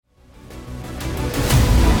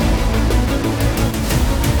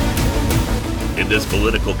this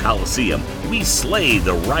political coliseum, we slay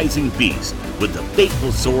the rising beast with the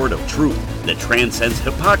fateful sword of truth that transcends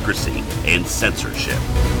hypocrisy and censorship.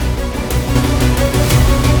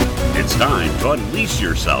 It's time to unleash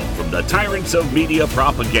yourself from the tyrants of media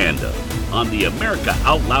propaganda on the America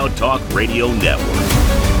Out Loud Talk Radio Network.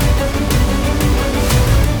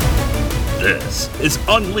 This is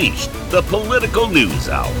Unleashed, the Political News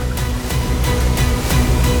Hour.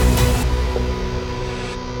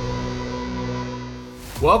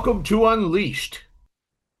 Welcome to Unleashed,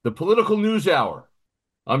 the Political News Hour.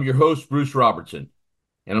 I'm your host, Bruce Robertson,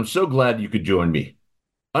 and I'm so glad you could join me.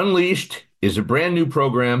 Unleashed is a brand new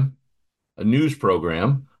program, a news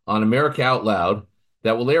program on America Out Loud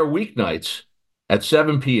that will air weeknights at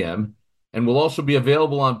 7 p.m. and will also be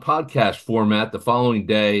available on podcast format the following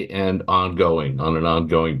day and on an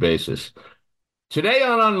ongoing basis. Today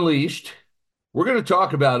on Unleashed, we're going to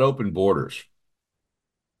talk about open borders.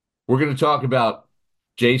 We're going to talk about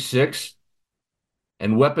J6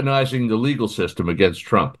 and weaponizing the legal system against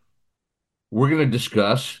Trump. We're going to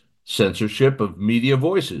discuss censorship of media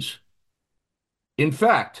voices. In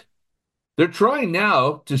fact, they're trying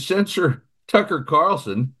now to censor Tucker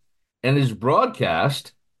Carlson and his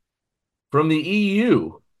broadcast from the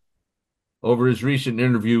EU over his recent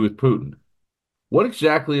interview with Putin. What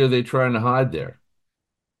exactly are they trying to hide there?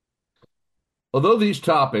 Although these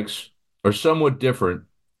topics are somewhat different,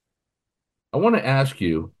 I want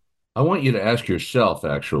you to ask yourself,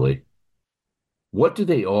 actually, what do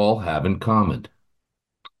they all have in common?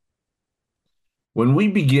 When we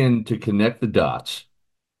begin to connect the dots,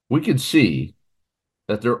 we can see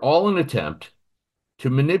that they're all an attempt to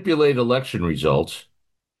manipulate election results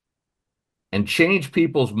and change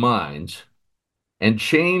people's minds and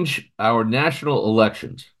change our national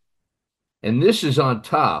elections. And this is on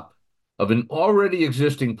top of an already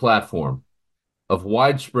existing platform of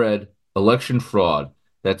widespread election fraud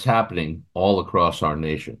that's happening all across our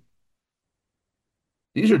nation.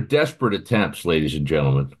 These are desperate attempts, ladies and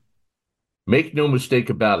gentlemen. Make no mistake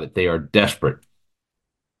about it, they are desperate.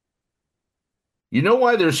 You know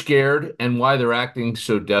why they're scared and why they're acting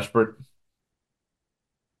so desperate?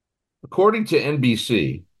 According to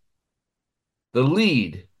NBC, the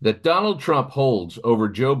lead that Donald Trump holds over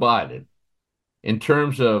Joe Biden in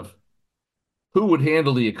terms of who would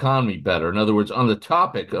handle the economy better, in other words, on the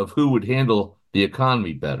topic of who would handle the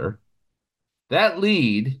economy better, that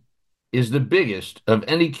lead is the biggest of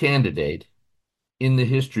any candidate in the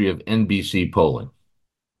history of NBC polling.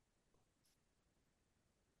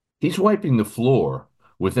 He's wiping the floor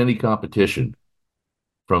with any competition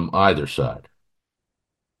from either side.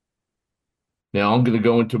 Now, I'm going to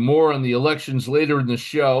go into more on the elections later in the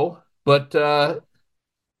show, but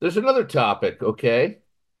there's another topic, okay?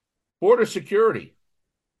 Border security.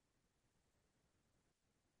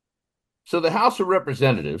 So the House of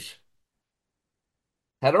Representatives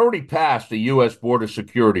had already passed a U.S. border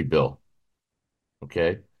security bill,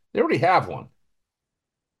 okay? They already have one.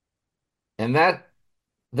 And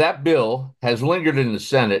that bill has lingered in the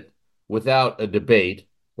Senate without a debate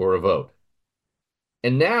or a vote.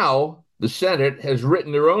 And now the Senate has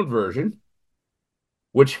written their own version,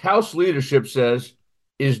 which House leadership says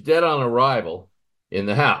is dead on arrival in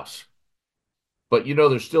the House. But,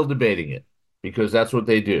 they're still debating it because that's what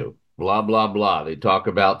they do. Blah, blah, blah. They talk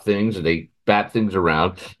about things and they bat things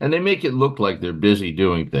around and they make it look like they're busy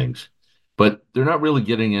doing things. But they're not really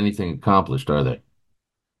getting anything accomplished, are they?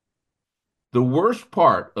 The worst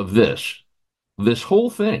part of this whole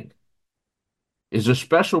thing, is a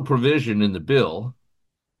special provision in the bill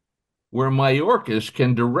where Mayorkas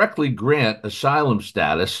can directly grant asylum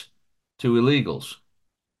status to illegals.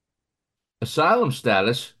 Asylum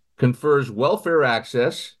status confers welfare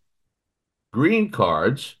access, green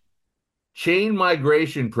cards, chain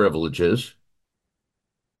migration privileges,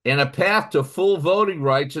 and a path to full voting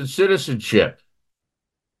rights and citizenship.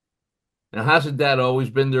 Now, hasn't that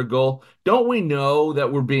always been their goal? Don't we know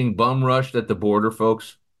that we're being bum rushed at the border,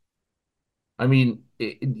 folks? I mean,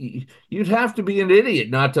 you'd have to be an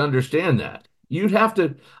idiot not to understand that. You'd have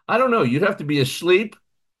to be asleep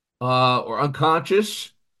or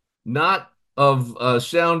unconscious, not of a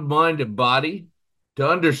sound mind and body, to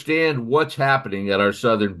understand what's happening at our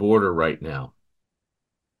southern border right now.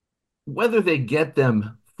 Whether they get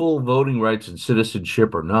them full voting rights and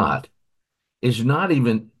citizenship or not is not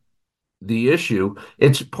even the issue.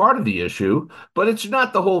 It's part of the issue, but it's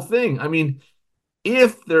not the whole thing. I mean,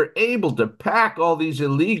 if they're able to pack all these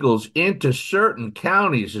illegals into certain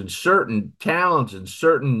counties and certain towns and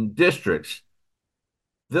certain districts,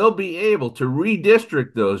 they'll be able to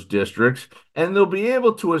redistrict those districts and they'll be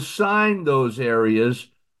able to assign those areas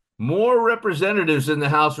more representatives in the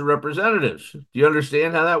House of Representatives. Do you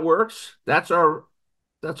understand how that works? That's our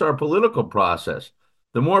political process.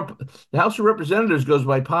 The House of Representatives goes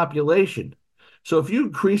by population. So if you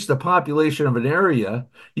increase the population of an area,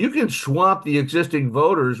 you can swamp the existing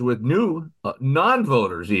voters with new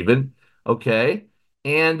non-voters even, okay?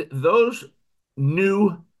 And those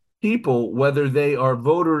new people, whether they are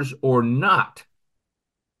voters or not,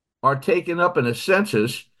 are taken up in a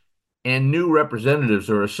census and new representatives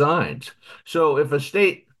are assigned. So if a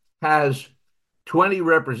state has 20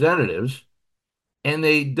 representatives and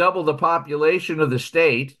they double the population of the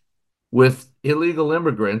state with illegal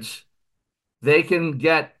immigrants, they can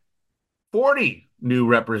get 40 new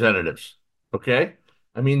representatives. Okay.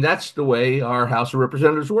 I mean, that's the way our House of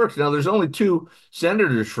Representatives works. Now, there's only two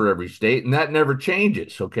senators for every state, and that never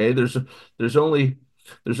changes. Okay. There's only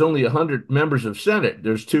there's only 100 members of Senate.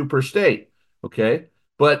 There's two per state. Okay.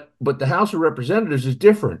 But the House of Representatives is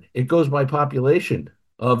different. It goes by population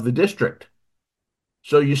of the district.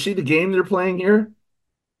 So you see the game they're playing here?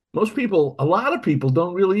 Most people, a lot of people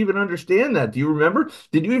don't really even understand that. Do you remember?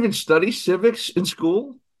 Did you even study civics in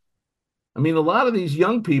school? I mean, a lot of these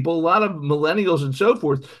young people, a lot of millennials and so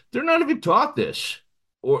forth, they're not even taught this.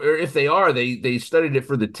 Or if they are, they studied it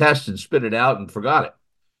for the test and spit it out and forgot it.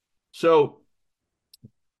 So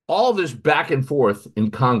all this back and forth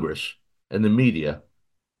in Congress and the media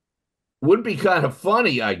would be kind of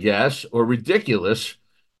funny, I guess, or ridiculous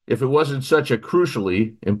if it wasn't such a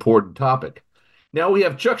crucially important topic. Now we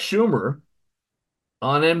have Chuck Schumer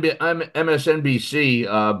on MSNBC.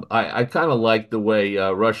 I kind of like the way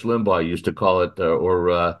Rush Limbaugh used to call it,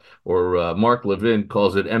 or Mark Levin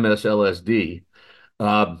calls it MSLSD.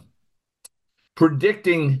 Uh,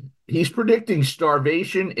 he's predicting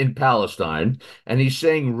starvation in Palestine, and he's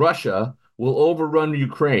saying Russia will overrun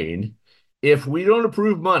Ukraine if we don't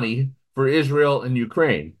approve money for Israel and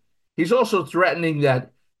Ukraine. He's also threatening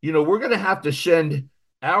that, we're going to have to send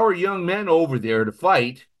our young men over there to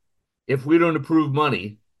fight if we don't approve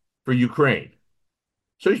money for Ukraine.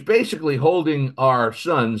 So he's basically holding our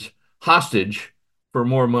sons hostage for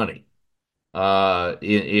more money. So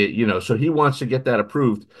he wants to get that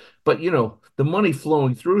approved. But, the money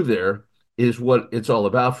flowing through there is what it's all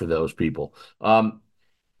about for those people.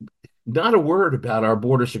 Not a word about our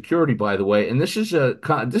border security, by the way. And this is a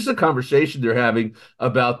conversation they're having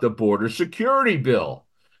about the border security bill.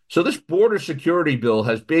 So this border security bill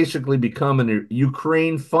has basically become a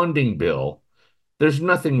Ukraine funding bill. There's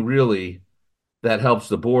nothing really that helps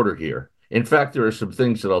the border here. In fact, there are some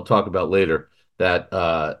things that I'll talk about later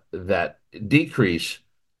that decrease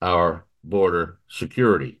our border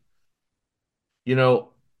security. You know,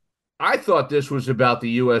 I thought this was about the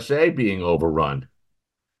USA being overrun,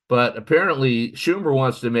 but apparently Schumer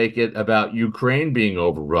wants to make it about Ukraine being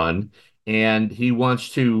overrun, and he wants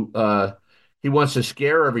to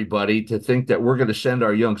scare everybody to think that we're going to send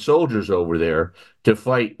our young soldiers over there to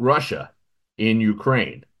fight Russia in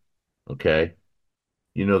Ukraine. Okay?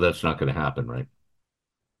 That's not going to happen, right?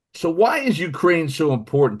 So why is Ukraine so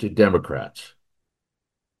important to Democrats?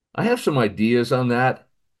 I have some ideas on that.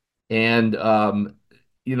 And,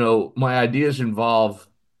 my ideas involve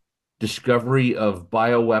discovery of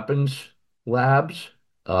bioweapons labs,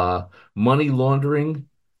 uh, money laundering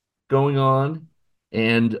going on,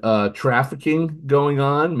 and trafficking going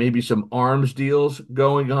on, maybe some arms deals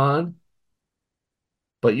going on.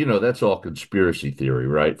 But, that's all conspiracy theory,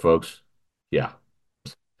 right, folks? Yeah,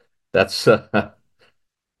 that's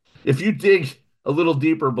if you dig a little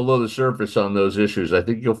deeper below the surface on those issues, I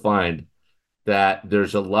think you'll find that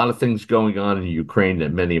there's a lot of things going on in Ukraine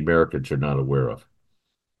that many Americans are not aware of.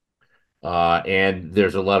 And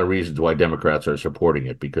there's a lot of reasons why Democrats are supporting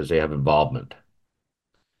it because they have involvement.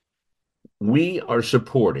 We are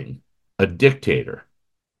supporting a dictator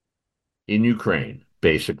in Ukraine,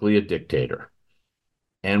 basically a dictator.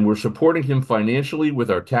 And we're supporting him financially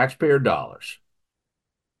with our taxpayer dollars.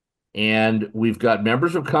 And we've got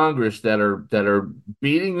members of Congress that are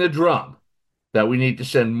beating the drum that we need to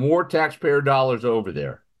send more taxpayer dollars over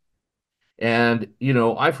there. And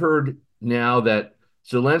I've heard now that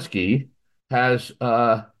Zelensky has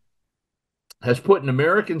put an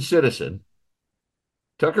American citizen,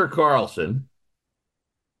 Tucker Carlson,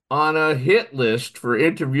 on a hit list for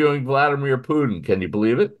interviewing Vladimir Putin. Can you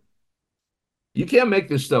believe it? You can't make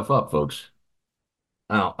this stuff up, folks.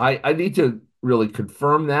 Now, I need to really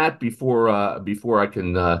confirm that before I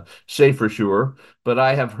can say for sure. But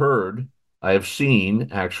I have seen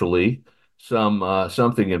actually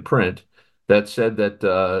something in print that said that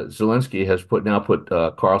Zelensky has put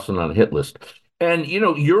Carlson on a hit list. And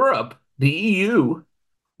Europe, the EU,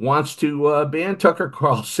 wants to ban Tucker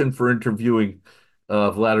Carlson for interviewing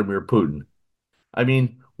Vladimir Putin. I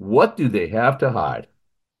mean, what do they have to hide?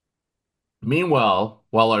 Meanwhile,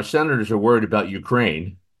 while our senators are worried about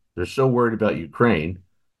Ukraine, they're so worried about Ukraine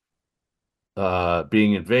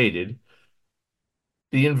being invaded,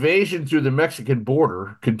 the invasion through the Mexican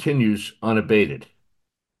border continues unabated.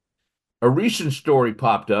 A recent story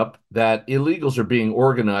popped up that illegals are being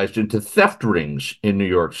organized into theft rings in New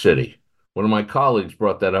York City. One of my colleagues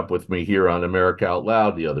brought that up with me here on America Out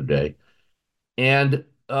Loud the other day. And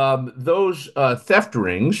those theft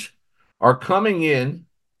rings are coming in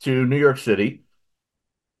to New York City,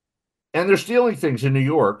 and they're stealing things in New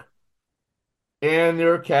York, and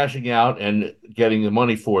they're cashing out and getting the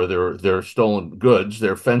money for their stolen goods.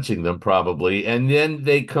 They're fencing them probably, and then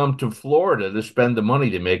they come to Florida to spend the money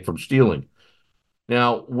they make from stealing.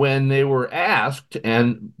 Now, when they were asked,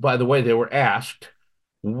 and by the way, they were asked,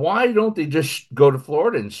 why don't they just go to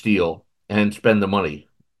Florida and steal and spend the money?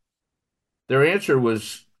 Their answer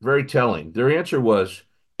was very telling. Their answer was,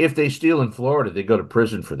 if they steal in Florida, they go to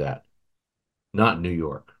prison for that, not New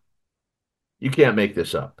York. You can't make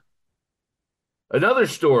this up. Another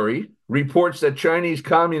story reports that Chinese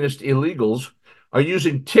communist illegals are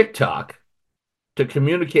using TikTok to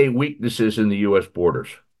communicate weaknesses in the U.S. borders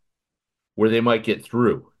where they might get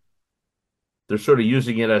through. They're sort of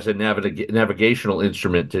using it as a navigational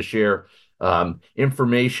instrument to share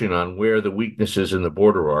information on where the weaknesses in the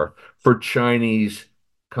border are for Chinese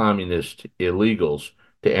communist illegals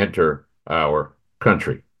to enter our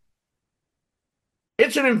country.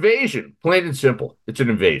 It's an invasion, plain and simple. It's an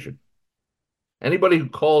invasion. Anybody who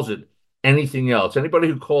calls it anything else, anybody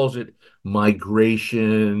who calls it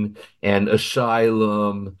migration and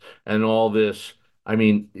asylum and all this, I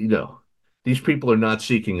mean, these people are not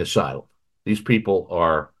seeking asylum. These people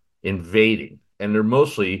are invading, and they're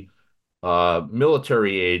mostly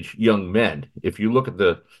military age young men. If you look at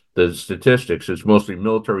the statistics, it's mostly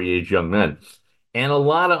military age young men and a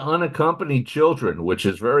lot of unaccompanied children, which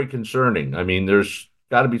is very concerning. I mean, there's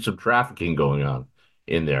got to be some trafficking going on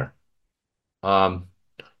in there.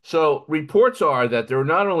 So reports are that there are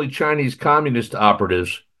not only Chinese communist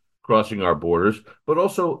operatives crossing our borders, but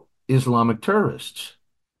also Islamic terrorists.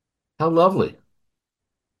 How lovely.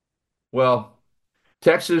 Well,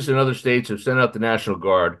 Texas and other states have sent out the National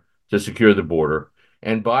Guard to secure the border,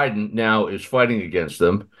 and Biden now is fighting against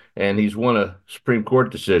them, and he's won a Supreme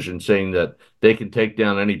Court decision saying that they can take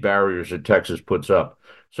down any barriers that Texas puts up.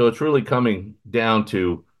 So it's really coming down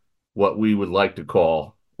to what we would like to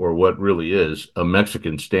call, or what really is, a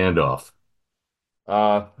Mexican standoff.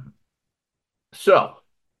 So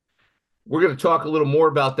we're going to talk a little more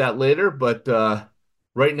about that later, but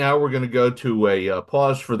right now we're going to go to a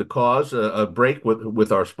pause for the cause, a break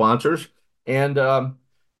with our sponsors. And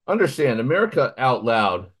understand,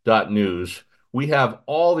 AmericaOutloud.news, we have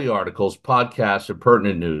all the articles, podcasts, and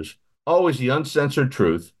pertinent news, always the uncensored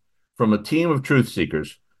truth from a team of truth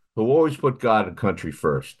seekers who always put God and country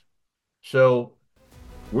first. So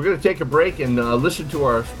we're going to take a break and listen to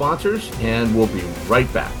our sponsors, and we'll be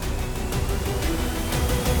right back.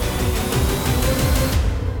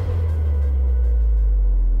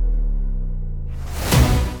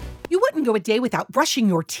 You wouldn't go a day without brushing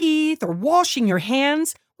your teeth or washing your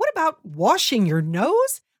hands. What about washing your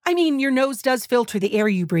nose? I mean, your nose does filter the air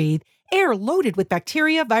you breathe, air loaded with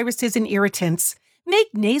bacteria, viruses, and irritants.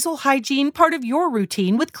 Make nasal hygiene part of your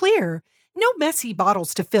routine with Xlear. No messy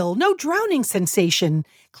bottles to fill, no drowning sensation.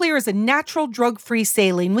 Xlear is a natural drug-free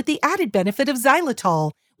saline with the added benefit of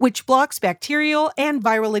xylitol, which blocks bacterial and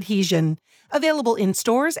viral adhesion. Available in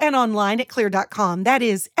stores and online at Xlear.com. That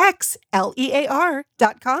is Xlear.com.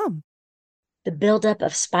 The buildup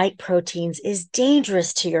of spike proteins is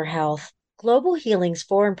dangerous to your health. Global Healing's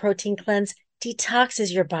Foreign Protein Cleanse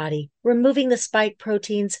detoxes your body, removing the spike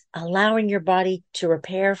proteins, allowing your body to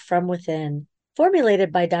repair from within.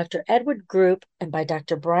 Formulated by Dr. Edward Group and by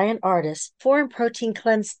Dr. Brian Ardis, Foreign Protein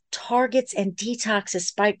Cleanse targets and detoxes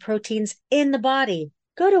spike proteins in the body.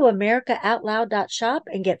 Go to AmericaOutloud.shop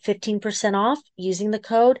and get 15% off using the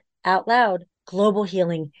code OUTLOUD. Global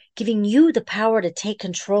Healing, giving you the power to take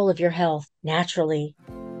control of your health naturally.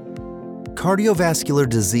 Cardiovascular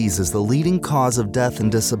disease is the leading cause of death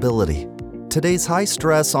and disability. Today's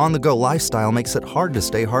high-stress, on-the-go lifestyle makes it hard to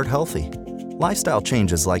stay heart healthy. Lifestyle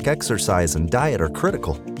changes like exercise and diet are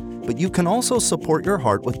critical, but you can also support your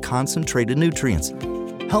heart with concentrated nutrients.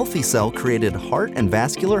 Healthy Cell created Heart and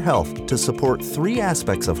Vascular Health to support 3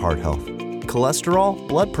 aspects of heart health: cholesterol,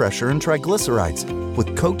 blood pressure, and triglycerides,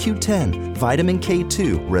 with CoQ10, vitamin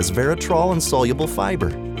K2, resveratrol, and soluble fiber.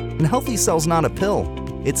 And Healthy Cell's not a pill.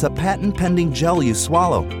 It's a patent-pending gel you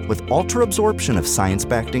swallow with ultra-absorption of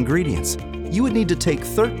science-backed ingredients. You would need to take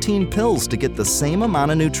 13 pills to get the same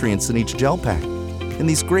amount of nutrients in each gel pack. And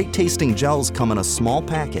these great tasting gels come in a small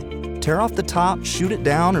packet. Tear off the top, shoot it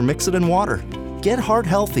down, or mix it in water. Get heart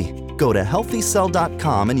healthy. Go to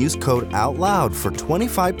healthycell.com and use code OUTLOUD for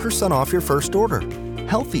 25% off your first order.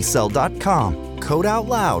 Healthycell.com, code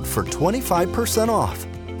OUTLOUD for 25% off.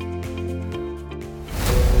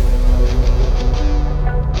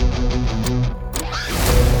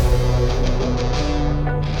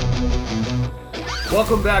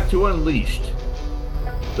 Welcome back to Unleashed,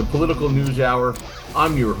 the political news hour.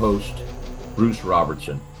 I'm your host, Bruce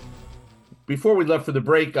Robertson. Before we left for the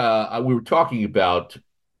break, we were talking about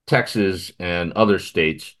Texas and other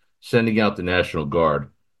states sending out the National Guard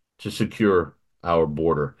to secure our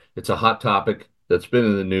border. It's a hot topic that's been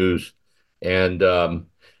in the news. And,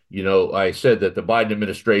 I said that the Biden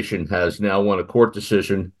administration has now won a court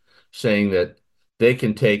decision saying that they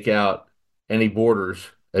can take out any barriers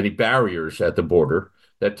at the border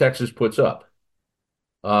that Texas puts up.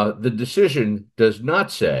 The decision does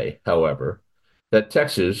not say, however, that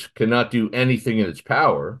Texas cannot do anything in its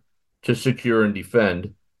power to secure and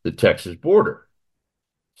defend the Texas border.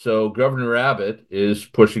 So Governor Abbott is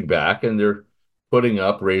pushing back, and they're putting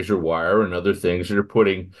up razor wire and other things. They're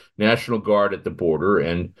putting National Guard at the border,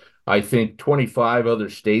 and I think 25 other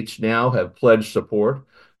states now have pledged support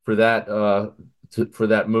for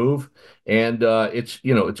that move. And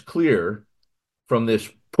it's clear from this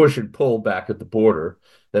push and pull back at the border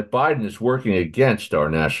that Biden is working against our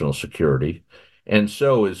national security, and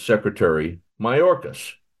so is Secretary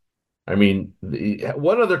Mayorkas. I mean,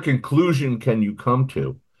 what other conclusion can you come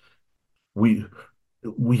to? We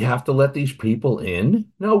have to let these people in?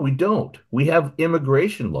 No, we don't. We have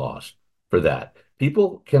immigration laws for that.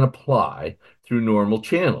 People can apply through normal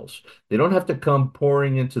channels. They don't have to come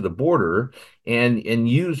pouring into the border and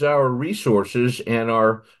use our resources and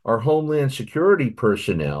our Homeland Security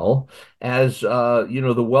personnel as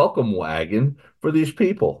the welcome wagon for these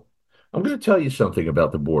people. I'm going to tell you something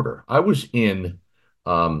about the border. I was in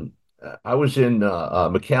McAllen,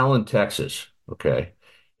 Texas. Okay.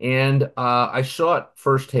 And I saw it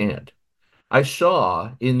firsthand. I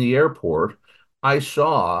saw in the airport,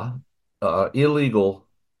 illegal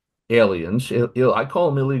aliens. I call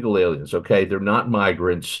them illegal aliens. Okay. They're not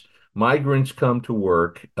migrants. Migrants come to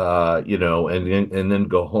work, and then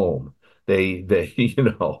go home.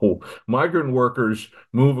 Migrant workers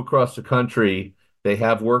move across the country. They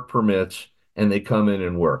have work permits and they come in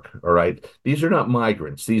and work. All right. These are not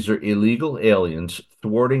migrants. These are illegal aliens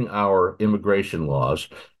thwarting our immigration laws.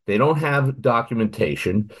 They don't have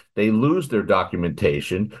documentation. They lose their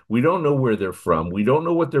documentation. We don't know where they're from. We don't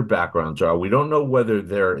know what their backgrounds are. We don't know whether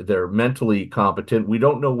they're mentally competent. We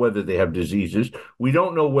don't know whether they have diseases. We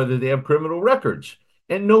don't know whether they have criminal records.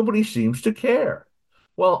 And nobody seems to care.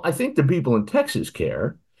 Well, I think the people in Texas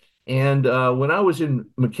care. And when I was in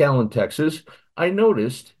McAllen, Texas, I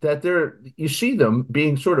noticed that you see them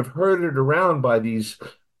being sort of herded around by these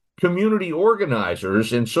community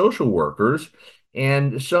organizers and social workers,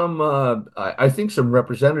 and I think some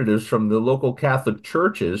representatives from the local Catholic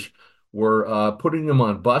churches were putting them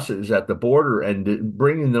on buses at the border and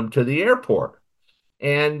bringing them to the airport.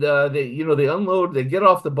 And they unload, they get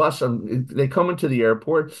off the bus, and they come into the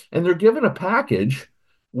airport, and they're given a package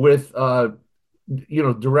with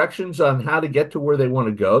directions on how to get to where they want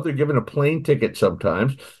to go. They're given a plane ticket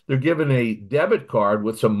sometimes. They're given a debit card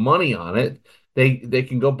with some money on it. They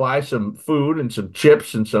can go buy some food and some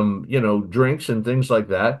chips and some drinks and things like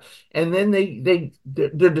that, and then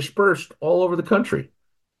they're dispersed all over the country.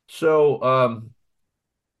 So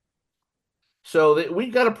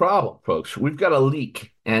we've got a problem, folks. We've got a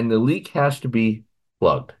leak, and the leak has to be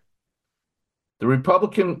plugged. The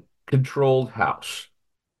Republican-controlled House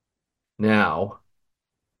now,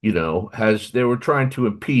 they were trying to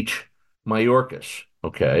impeach Mayorkas,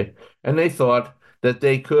 okay, and they thought that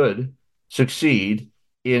they could succeed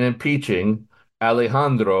in impeaching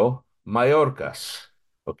Alejandro Mayorkas,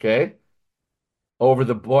 okay, over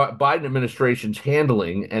the Biden administration's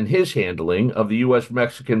handling and his handling of the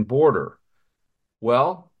U.S.-Mexican border.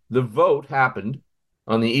 Well, the vote happened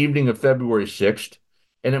on the evening of February 6th,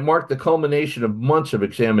 and it marked the culmination of months of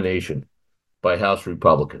examination by House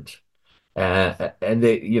Republicans. And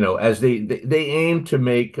they, as they aim to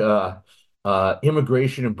make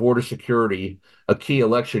immigration and border security a key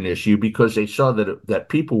election issue because they saw that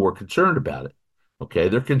people were concerned about it. Okay,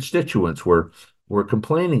 their constituents were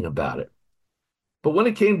complaining about it. But when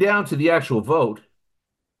it came down to the actual vote,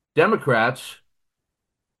 Democrats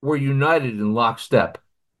were united in lockstep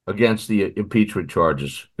against the impeachment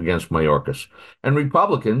charges against Mayorkas, and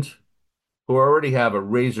Republicans, who already have a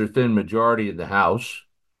razor-thin majority in the House,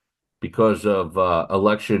 because of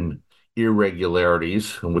election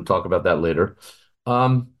irregularities, and we'll talk about that later.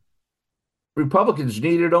 Um, Republicans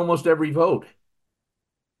needed almost every vote,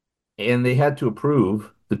 and they had to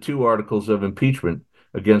approve the two articles of impeachment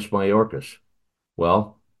against Mayorkas.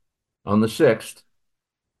 Well, on the 6th,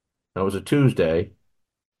 that was a Tuesday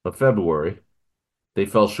of February, they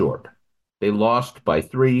fell short. They lost by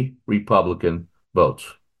 3 Republican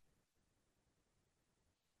votes.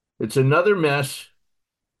 It's another mess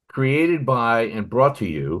created by and brought to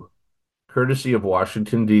you courtesy of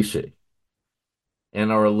Washington, D.C.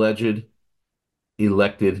 and our alleged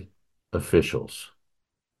elected officials.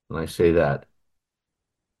 And I say that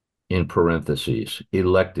in parentheses,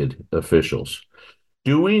 elected officials.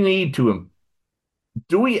 Do we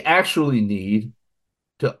actually need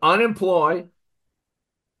to unemploy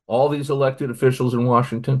all these elected officials in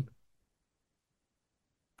Washington?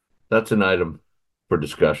 That's an item for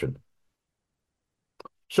discussion.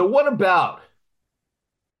 So what about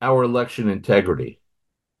our election integrity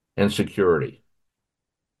and security?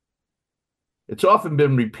 It's often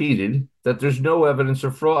been repeated that there's no evidence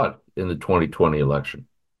of fraud in the 2020 election.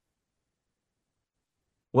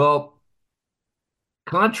 Well,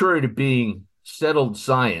 contrary to being settled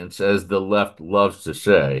science, as the left loves to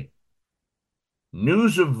say,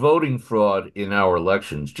 news of voting fraud in our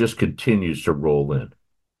elections just continues to roll in.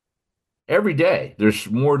 Every day, there's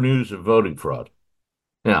more news of voting fraud.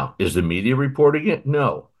 Now, is the media reporting it?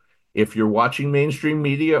 No. If you're watching mainstream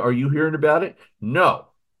media, are you hearing about it? No.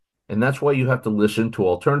 And that's why you have to listen to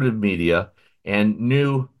alternative media and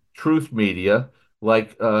new truth media,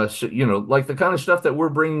 like like the kind of stuff that we're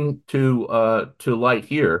bringing to light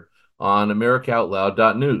here on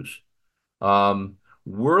AmericaOutloud.news.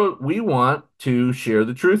 We want to share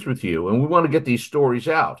the truth with you, and we want to get these stories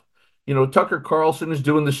out. Tucker Carlson is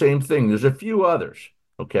doing the same thing. There's a few others.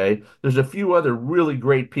 Okay, there's a few other really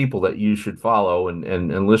great people that you should follow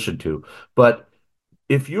and listen to. But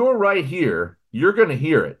if you're right here, you're going to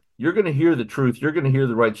hear it. You're going to hear the truth. You're going to hear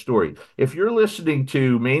the right story. If you're listening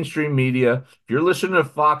to mainstream media, if you're listening to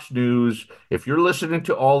Fox News, if you're listening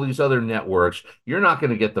to all these other networks, you're not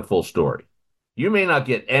going to get the full story. You may not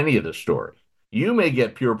get any of the story. You may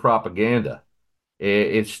get pure propaganda.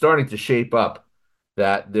 It's starting to shape up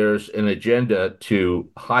that there's an agenda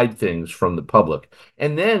to hide things from the public.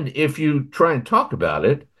 And then if you try and talk about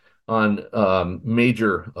it on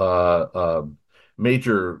major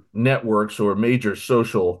networks or major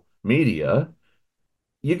social media,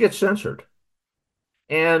 you get censored.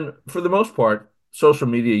 And for the most part, social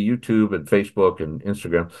media, YouTube and Facebook and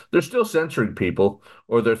Instagram, they're still censoring people,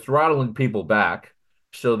 or they're throttling people back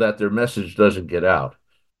so that their message doesn't get out.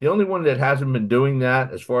 The only one that hasn't been doing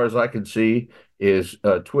that, as far as I can see, is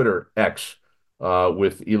Twitter X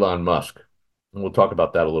with Elon Musk. And we'll talk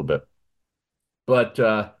about that a little bit. But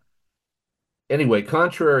anyway,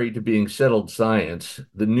 contrary to being settled science,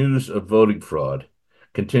 the news of voting fraud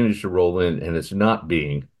continues to roll in, and it's not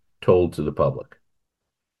being told to the public.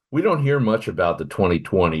 We don't hear much about the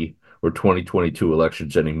 2020 or 2022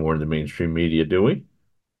 elections anymore in the mainstream media, do we?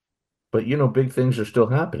 But big things are still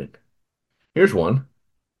happening. Here's one.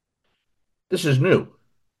 This is new.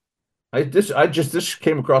 This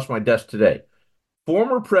came across my desk today.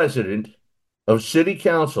 Former president of City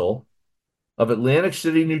Council of Atlantic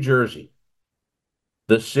City, New Jersey,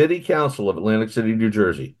 the City Council of Atlantic City, New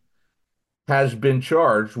Jersey, has been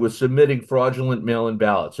charged with submitting fraudulent mail-in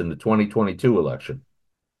ballots in the 2022 election.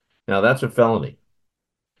 Now, that's a felony.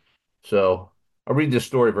 So I'll read this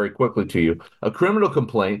story very quickly to you. A criminal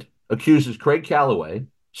complaint accuses Craig Calloway,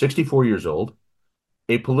 64 years old,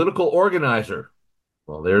 a political organizer.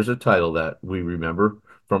 Well, there's a title that we remember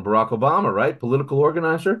from Barack Obama, right? Political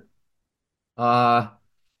organizer,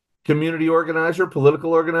 community organizer,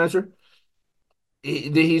 political organizer.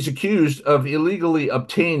 He's accused of illegally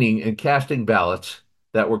obtaining and casting ballots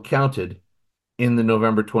that were counted in the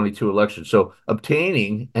November 22 election. So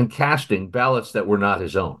obtaining and casting ballots that were not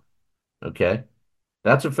his own. Okay,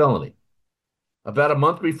 that's a felony. About a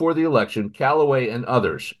month before the election, Calloway and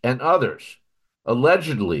others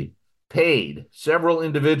allegedly paid several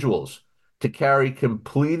individuals to carry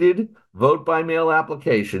completed vote-by-mail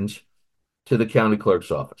applications to the county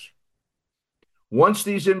clerk's office. Once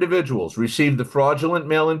these individuals received the fraudulent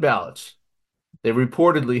mail-in ballots, they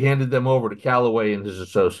reportedly handed them over to Calloway and his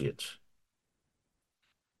associates.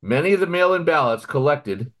 Many of the mail-in ballots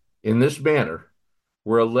collected in this manner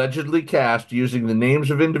were allegedly cast using the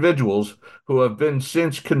names of individuals who have been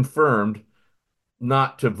since confirmed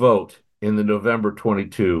not to vote in the November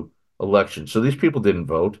 22 election. So these people didn't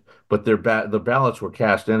vote, but the ballots were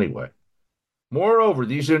cast anyway. Moreover,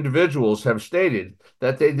 these individuals have stated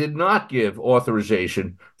that they did not give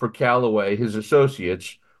authorization for Callaway, his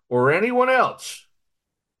associates, or anyone else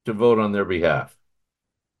to vote on their behalf.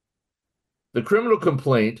 The criminal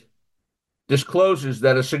complaint discloses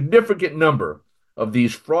that a significant number of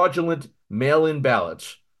these fraudulent mail-in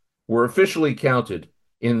ballots were officially counted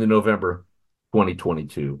in the November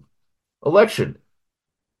 2022 election.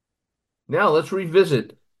 Now let's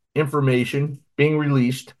revisit information being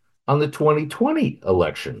released on the 2020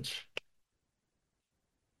 elections.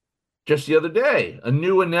 Just the other day, a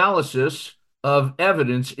new analysis of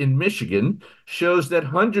evidence in Michigan shows that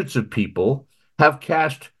hundreds of people have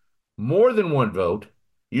cast more than one vote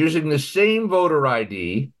using the same voter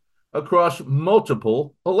ID across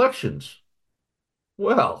multiple elections.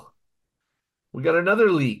 Well, we got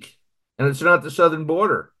another leak, and it's not the southern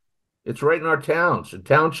border. It's right in our towns and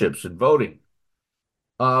townships and voting.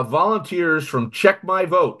 Volunteers from Check My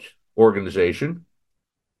Vote organization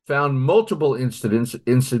found multiple instances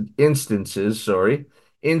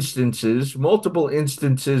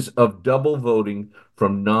of double voting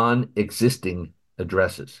from non-existing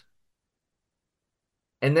addresses.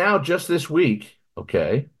 And now, just this week,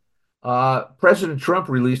 President Trump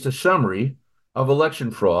released a summary of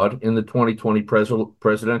election fraud in the 2020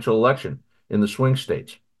 presidential election in the swing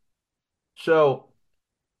states. So,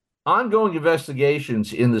 ongoing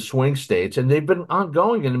investigations in the swing states, and they've been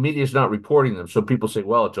ongoing, and the media is not reporting them. So people say,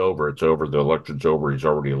 well, it's over. The election's over. He's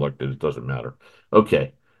already elected. It doesn't matter.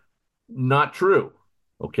 Okay. Not true.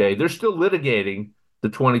 Okay. They're still litigating the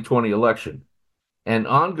 2020 election. And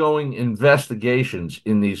ongoing investigations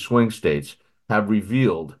in these swing states have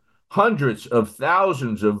revealed hundreds of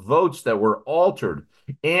thousands of votes that were altered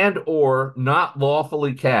and or not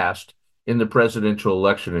lawfully cast in the presidential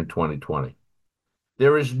election in 2020.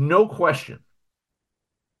 There is no question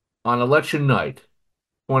on election night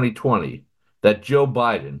 2020 that Joe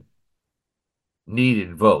Biden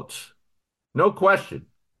needed votes. No question.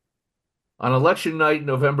 On election night,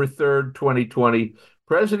 November 3rd, 2020,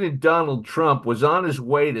 President Donald Trump was on his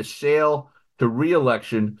way to sail to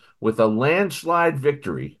re-election with a landslide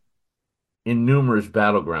victory in numerous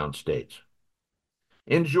battleground states.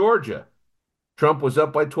 In Georgia, Trump was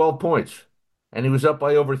up by 12 points, and he was up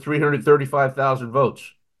by over 335,000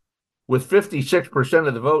 votes, with 56%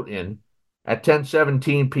 of the vote in at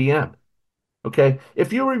 10:17 p.m. Okay,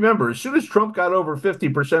 if you remember, as soon as Trump got over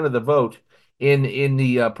 50% of the vote in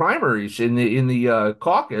the primaries, in the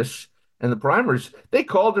caucus and the primaries, they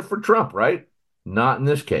called it for Trump, right? Not in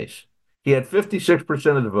this case. He had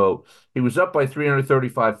 56% of the vote. He was up by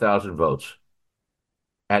 335,000 votes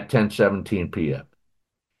at 10:17 p.m.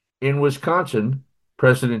 In Wisconsin,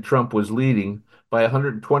 President Trump was leading by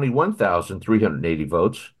 121,380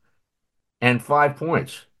 votes and 5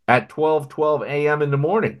 points at 12:12 a.m. in the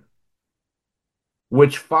morning,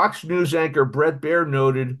 which Fox News anchor Bret Baier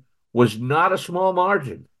noted was not a small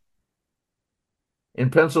margin.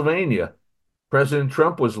 In Pennsylvania, President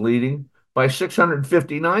Trump was leading by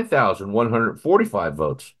 659,145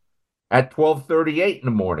 votes at 12:38 in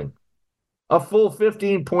the morning, a full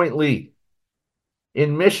 15-point lead.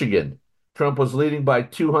 In Michigan, Trump was leading by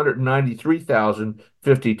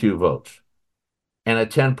 293,052 votes and a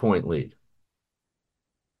 10-point lead.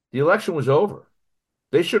 The election was over.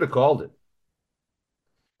 They should have called it.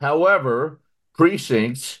 However,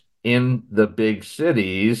 precincts in the big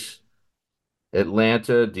cities,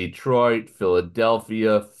 Atlanta, Detroit,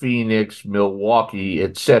 Philadelphia, Phoenix, Milwaukee,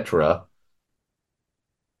 etc.,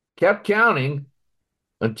 kept counting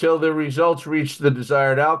until the results reached the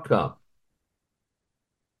desired outcome.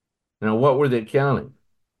 Now, what were they counting?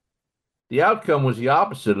 The outcome was the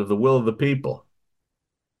opposite of the will of the people.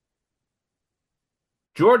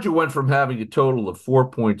 Georgia went from having a total of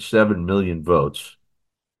 4.7 million votes,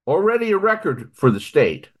 already a record for the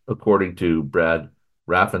state, according to Brad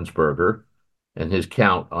Raffensperger and his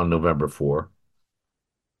count on November 4,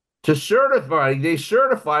 to they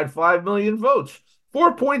certified 5 million votes.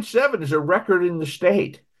 4.7 is a record in the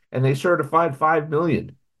state, and they certified 5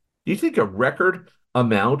 million. Do you think a record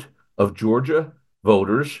amount of Georgia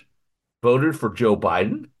voters voted for Joe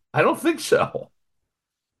Biden? I don't think so.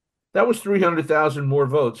 That was 300,000 more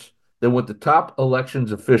votes than what the top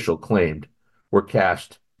elections official claimed were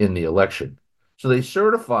cast in the election. So they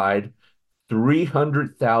certified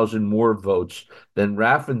 300,000 more votes than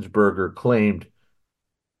Raffensperger claimed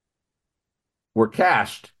were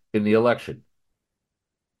cast in the election.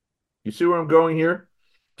 You see where I'm going here?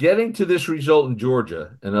 Getting to this result in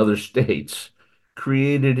Georgia and other states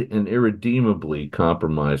created an irredeemably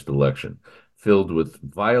compromised election filled with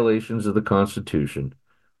violations of the Constitution,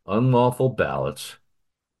 unlawful ballots,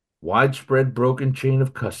 widespread broken chain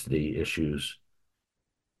of custody issues,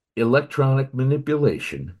 electronic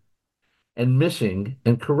manipulation, and missing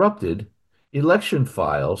and corrupted election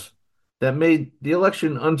files that made the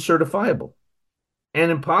election uncertifiable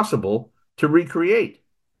and impossible to recreate.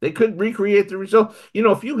 They couldn't recreate the result.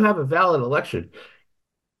 If you have a valid election,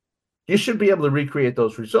 you should be able to recreate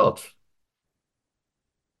those results.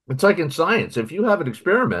 It's like in science. If you have an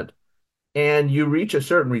experiment and you reach a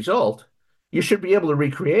certain result, you should be able to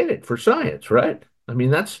recreate it for science, right? I mean,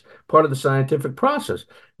 that's part of the scientific process.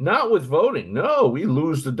 Not with voting. No, we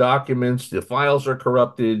lose the documents. The files are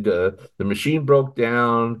corrupted. The machine broke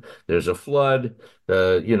down. There's a flood.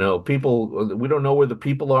 People, we don't know where the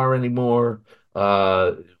people are anymore.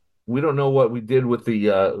 Uh, we don't know what we did with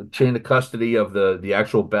the chain of custody of the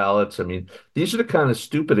actual ballots. I mean, these are the kind of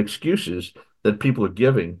stupid excuses that people are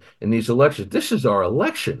giving in these elections. This is our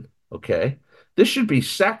election, okay? This should be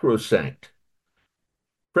sacrosanct.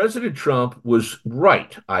 President Trump was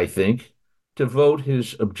right, I think, to vote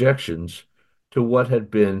his objections to what had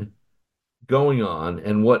been going on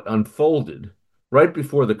and what unfolded right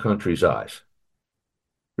before the country's eyes.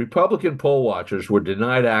 Republican poll watchers were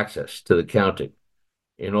denied access to the counting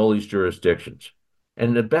in all these jurisdictions,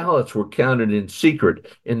 and the ballots were counted in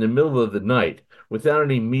secret in the middle of the night without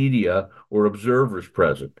any media or observers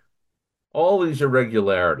present. All these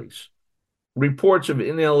irregularities, reports of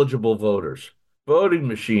ineligible voters, voting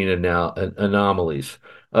machine anomalies,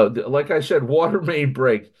 like I said, water main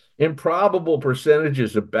break, improbable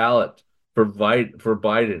percentages of ballot for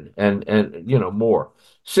Biden, and more.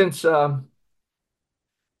 Since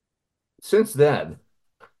then,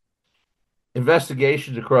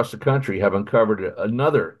 investigations across the country have uncovered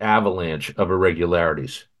another avalanche of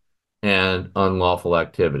irregularities and unlawful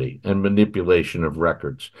activity and manipulation of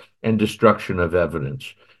records and destruction of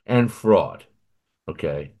evidence and fraud.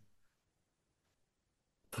 Okay.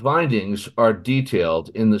 Findings are detailed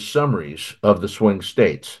in the summaries of the swing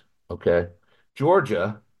states. Okay.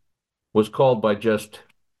 Georgia was called by just,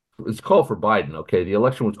 it's called for Biden. Okay. The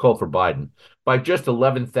election was called for Biden by just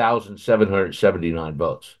 11,779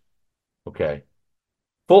 votes. Okay.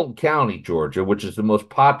 Fulton County, Georgia, which is the most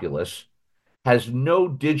populous, has no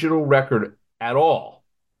digital record at all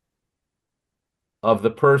of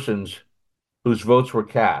the persons whose votes were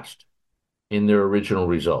cast in their original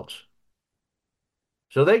results.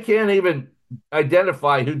 So they can't even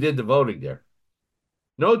identify who did the voting there.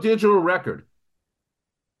 No digital record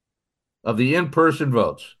of the in-person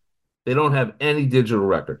votes. They don't have any digital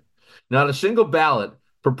record. Not a single ballot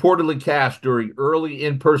purportedly cast during early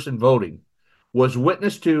in-person voting was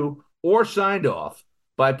witnessed to or signed off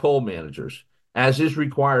by poll managers, as is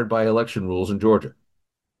required by election rules in Georgia.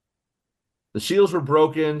 The seals were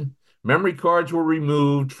broken, memory cards were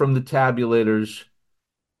removed from the tabulators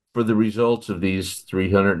for the results of these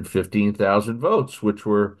 315,000 votes, which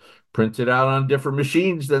were printed out on different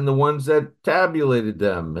machines than the ones that tabulated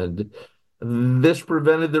them. And this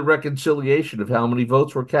prevented the reconciliation of how many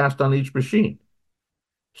votes were cast on each machine.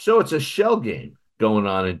 So it's a shell game going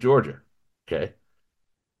on in Georgia. Okay.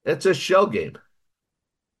 It's a shell game.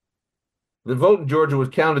 The vote in Georgia was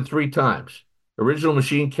counted 3 times. Original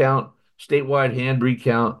machine count, statewide hand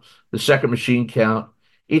recount, the second machine count.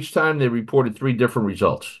 Each time they reported 3 different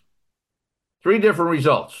results. 3 different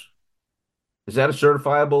results. Is that a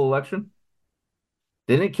certifiable election?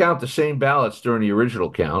 They didn't count the same ballots during the original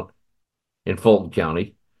count in Fulton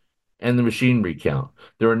County and the machine recount.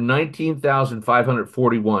 There are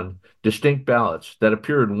 19,541 distinct ballots that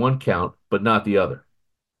appear in one count, but not the other.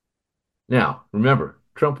 Now, remember,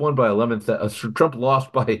 Trump won by 11,000. Trump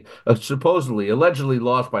lost by allegedly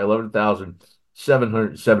lost by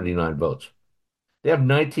 11,779 votes. They have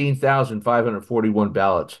 19,541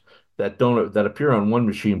 ballots that appear on one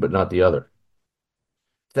machine but not the other.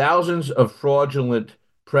 Thousands of fraudulent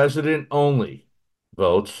president-only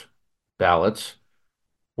ballots,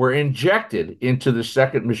 were injected into the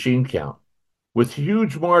second machine count, with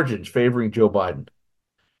huge margins favoring Joe Biden.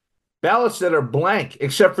 Ballots that are blank,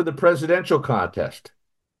 except for the presidential contest,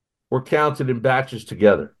 were counted in batches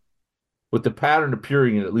together, with the pattern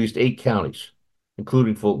appearing in at least 8 counties,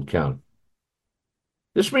 including Fulton County.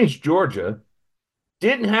 This means Georgia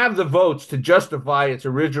didn't have the votes to justify its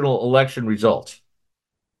original election results.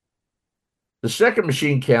 The second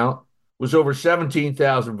machine count was over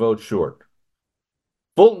 17,000 votes short.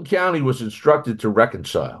 Fulton County was instructed to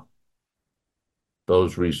reconcile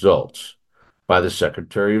those results by the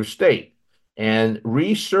Secretary of State and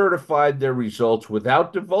recertified their results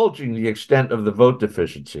without divulging the extent of the vote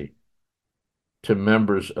deficiency to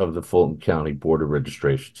members of the Fulton County Board of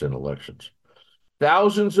Registrations and Elections.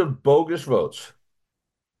 Thousands of bogus votes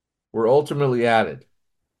were ultimately added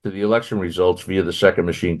to the election results via the second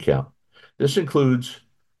machine count. This includes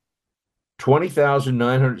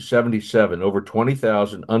 20,977, over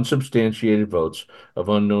 20,000 unsubstantiated votes of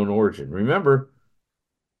unknown origin. Remember,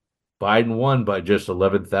 Biden won by just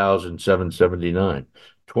 11,779.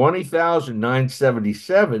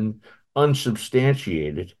 20,977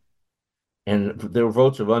 unsubstantiated, and there were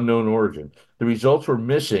votes of unknown origin. The results were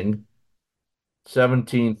missing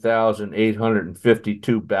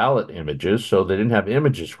 17,852 ballot images, so they didn't have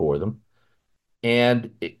images for them, and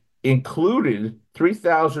it included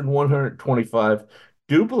 3,125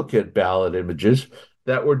 duplicate ballot images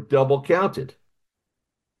that were double counted.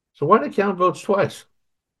 So why did they count votes twice?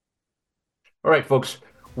 All right, folks,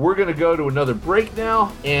 we're going to go to another break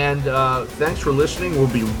now, and thanks for listening.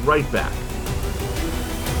 We'll be right back.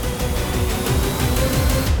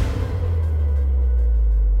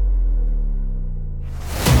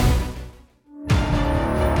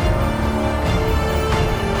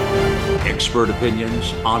 Expert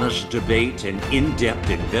opinions, honest debate, and in-depth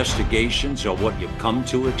investigations are what you've come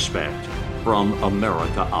to expect from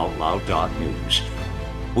AmericaOutloud.news.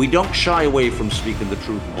 We don't shy away from speaking the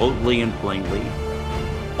truth boldly and plainly.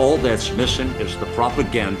 All that's missing is the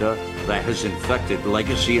propaganda that has infected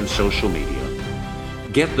legacy and social media.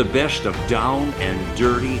 Get the best of down and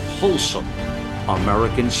dirty, wholesome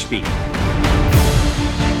American speak.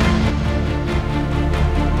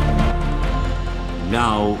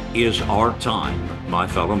 Now is our time, my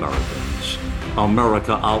fellow Americans.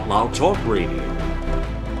 America Out Loud Talk Radio.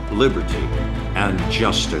 Liberty and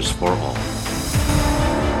justice for all.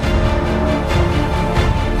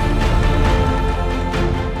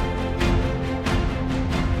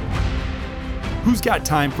 Who's got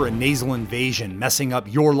time for a nasal invasion messing up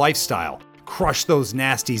your lifestyle? Crush those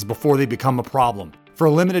nasties before they become a problem. For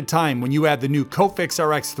a limited time, when you add the new Cofix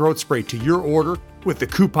RX throat spray to your order with the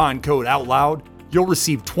coupon code OUTLOUD, you'll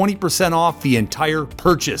receive 20% off the entire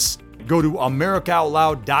purchase. Go to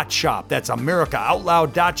AmericaOutloud.shop. That's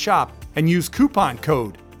AmericaOutloud.shop and use coupon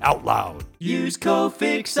code OUTLOUD. Use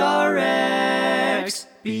Cofix RX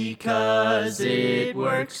because it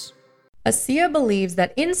works. ASEA believes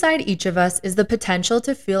that inside each of us is the potential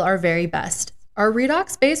to feel our very best. Our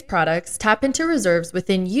redox-based products tap into reserves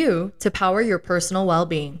within you to power your personal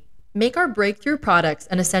well-being. Make our breakthrough products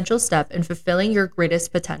an essential step in fulfilling your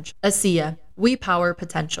greatest potential. ASEA, we power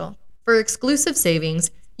potential. For exclusive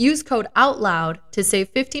savings, use code OUTLOUD to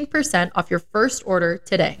save 15% off your first order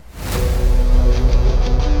today.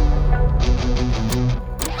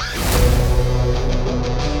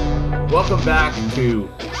 Welcome back to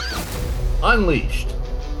Unleashed,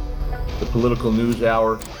 the political news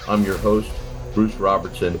hour. I'm your host, Bruce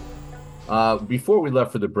Robertson. Before we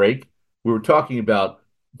left for the break, we were talking about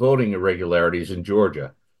voting irregularities in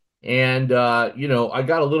Georgia. And, I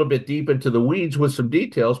got a little bit deep into the weeds with some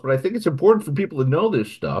details, but I think it's important for people to know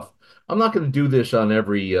this stuff. I'm not going to do this on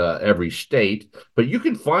every state, but you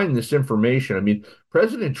can find this information. I mean,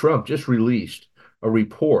 President Trump just released a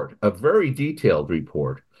report, a very detailed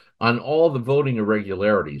report on all the voting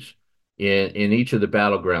irregularities in each of the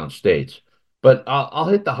battleground states. But I'll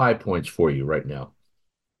hit the high points for you right now.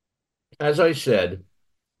 As I said,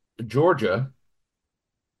 Georgia,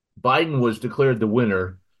 Biden was declared the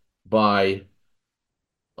winner by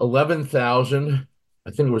 11,000,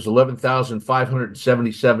 I think it was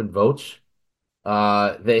 11,577 votes.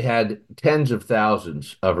 They had tens of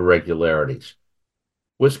thousands of irregularities.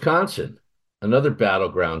 Wisconsin, another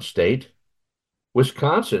battleground state,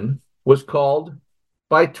 Wisconsin was called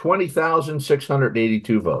by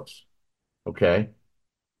 20,682 votes. Okay.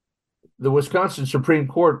 The Wisconsin Supreme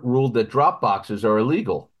Court ruled that drop boxes are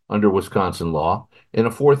illegal under Wisconsin law in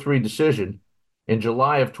a 4-3 decision in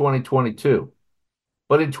July of 2022.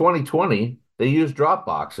 But in 2020, they used drop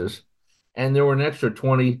boxes, and there were an extra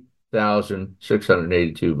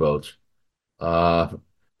 20,682 votes,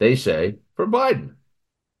 they say, for Biden.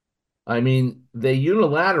 I mean, the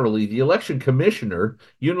election commissioner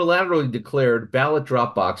unilaterally declared ballot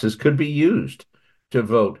drop boxes could be used to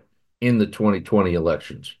vote in the 2020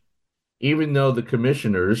 elections, even though the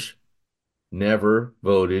commissioners never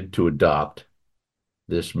voted to adopt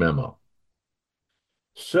this memo.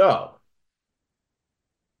 So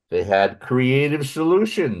they had creative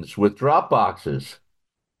solutions with drop boxes.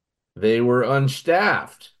 They were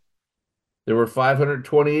unstaffed. There were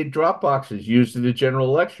 528 drop boxes used in the general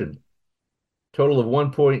election. Total of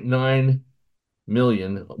 1.9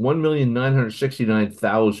 million,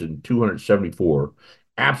 1,969,274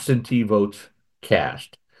 absentee votes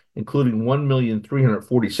cast, including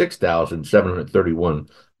 1,346,731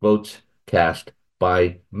 votes cast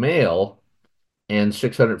by mail and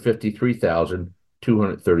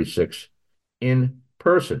 653,236 in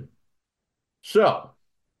person. So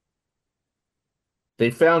They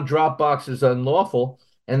found drop boxes unlawful,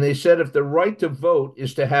 and they said if the right to vote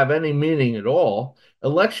is to have any meaning at all,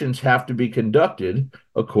 elections have to be conducted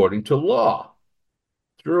according to law.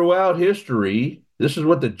 Throughout history, this is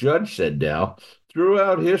what the judge said now,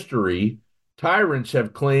 throughout history, tyrants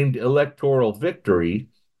have claimed electoral victory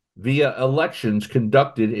via elections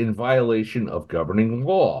conducted in violation of governing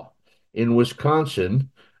law. In Wisconsin,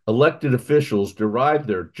 elected officials derive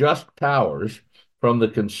their just powers from the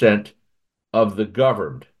consent of the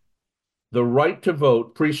governed. The right to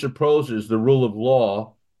vote presupposes the rule of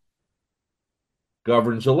law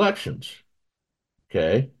governs elections.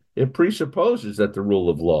 Okay? It presupposes that the rule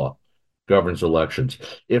of law governs elections.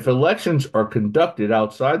 If elections are conducted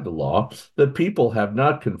outside the law, the people have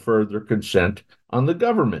not conferred their consent on the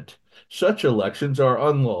government. Such elections are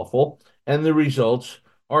unlawful, and the results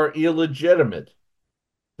are illegitimate.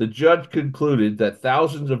 The judge concluded that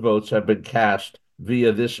thousands of votes have been cast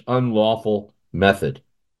via this unlawful method,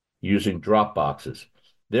 using drop boxes,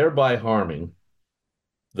 thereby harming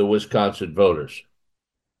the Wisconsin voters.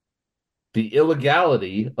 The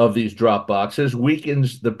illegality of these drop boxes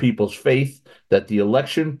weakens the people's faith that the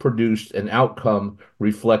election produced an outcome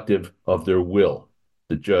reflective of their will,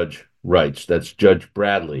 the judge writes. That's Judge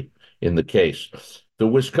Bradley in the case. The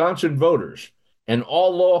Wisconsin voters and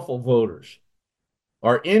all lawful voters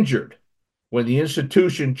are injured when the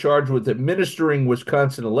institution charged with administering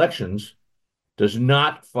Wisconsin elections does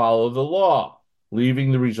not follow the law,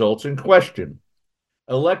 leaving the results in question.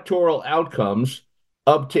 Electoral outcomes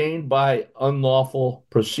obtained by unlawful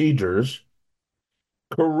procedures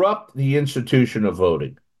corrupt the institution of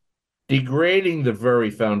voting, degrading the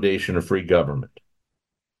very foundation of free government.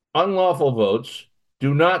 Unlawful votes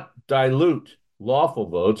do not dilute lawful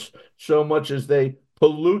votes so much as they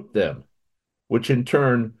pollute them, which in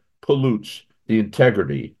turn pollutes the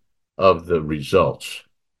integrity of the results.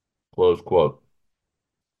 Close quote.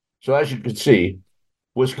 So as you can see,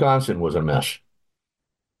 Wisconsin was a mess.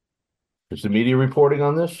 Is the media reporting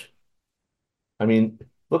on this? I mean,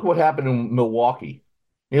 look what happened in Milwaukee.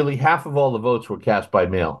 Nearly half of all the votes were cast by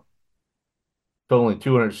mail, totaling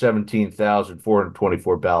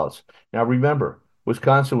 217,424 ballots. Now remember,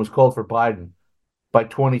 Wisconsin was called for Biden by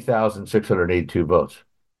 20,682 votes.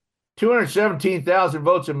 217,000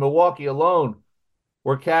 votes in Milwaukee alone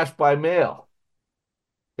were cast by mail.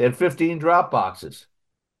 They had 15 drop boxes.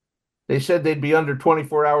 They said they'd be under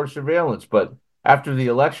 24-hour surveillance, but after the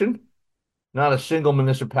election, not a single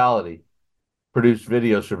municipality produced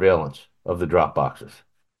video surveillance of the drop boxes,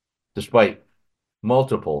 despite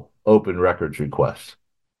multiple open records requests.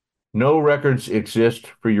 No records exist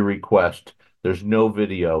for your request. There's no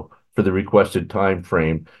video for the requested time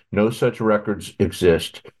frame. No such records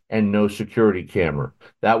exist, and no security camera.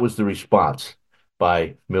 That was the response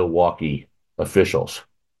by Milwaukee officials.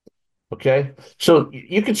 Okay, so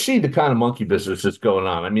you can see the kind of monkey business that's going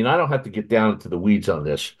on. I mean, I don't have to get down into the weeds on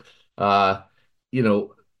this. You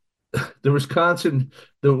know, the Wisconsin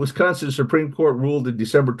Supreme Court ruled in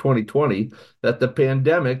December 2020 that the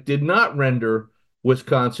pandemic did not render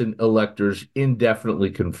Wisconsin electors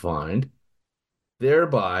indefinitely confined,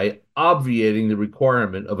 thereby obviating the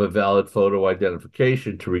requirement of a valid photo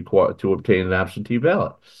identification to obtain an absentee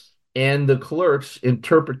ballot. And the clerk's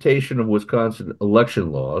interpretation of Wisconsin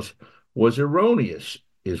election laws was erroneous,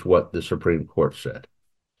 is what the Supreme Court said.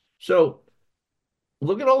 So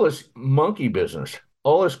look at all this monkey business,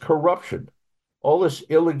 all this corruption, all this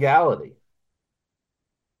illegality.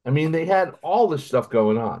 I mean, they had all this stuff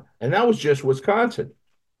going on, and that was just Wisconsin.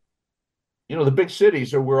 You know, the big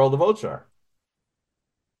cities are where all the votes are.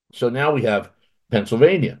 So now we have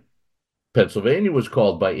Pennsylvania. Pennsylvania was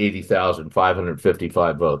called by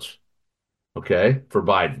 80,555 votes, okay, for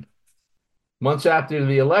Biden. Months after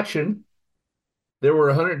the election, there were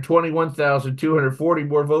 121,240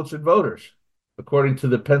 more votes than voters, according to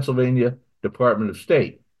the Pennsylvania Department of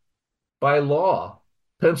State. By law,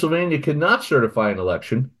 Pennsylvania cannot certify an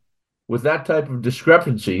election with that type of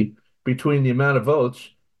discrepancy between the amount of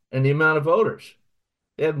votes and the amount of voters.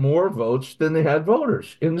 They had more votes than they had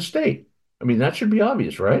voters in the state. I mean, that should be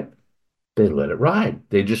obvious, right? They let it ride.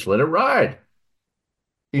 They just let it ride.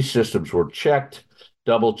 These systems were checked,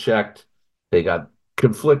 double-checked. They got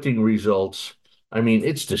conflicting results. I mean,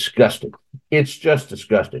 it's disgusting. It's just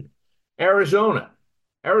disgusting. Arizona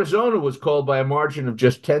was called by a margin of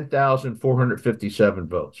just 10,457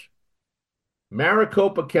 votes.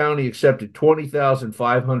 Maricopa County accepted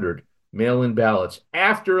 20,500 mail-in ballots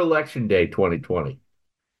after Election Day 2020.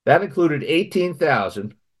 That included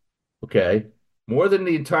 18,000, okay, more than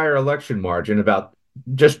the entire election margin, about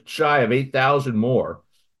just shy of 8,000 more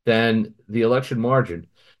than the election margin.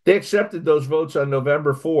 They accepted those votes on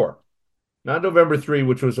November 4. not November 3,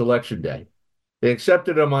 which was election day. They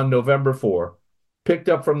accepted them on November 4, picked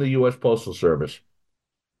up from the U.S. Postal Service.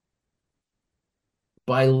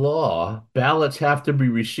 By law, ballots have to be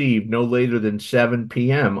received no later than 7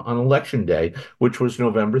 p.m. on election day, which was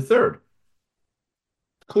November 3rd.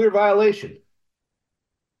 Clear violation.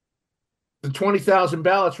 The 20,000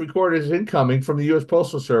 ballots recorded as incoming from the U.S.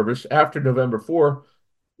 Postal Service after November 4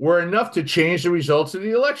 were enough to change the results of the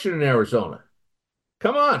election in Arizona.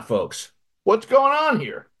 Come on, folks. What's going on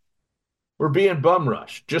here? We're being bum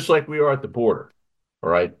rushed, just like we are at the border. All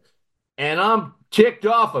right. And I'm ticked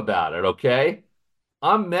off about it, okay?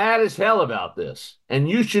 I'm mad as hell about this. And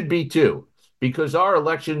you should be too, because our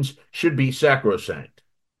elections should be sacrosanct.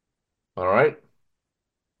 All right?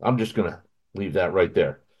 I'm just going to leave that right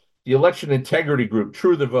there. The election integrity group,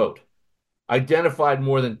 True the Vote, identified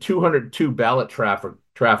more than 202 ballot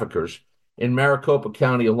traffickers in Maricopa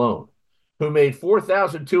County alone, who made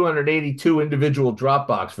 4,282 individual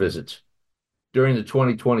Dropbox visits during the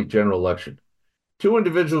 2020 general election. 2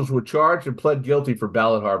 individuals were charged and pled guilty for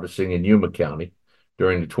ballot harvesting in Yuma County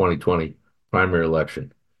during the 2020 primary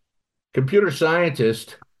election. Computer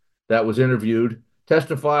scientist that was interviewed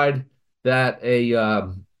testified that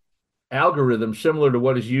a algorithm similar to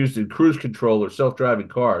what is used in cruise control or self-driving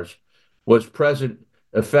cars was present,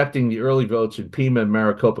 affecting the early votes in Pima and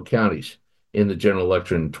Maricopa counties in the general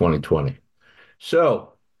election in 2020.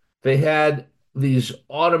 So they had these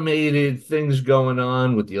automated things going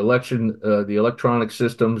on with the election, the electronic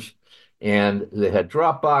systems, and they had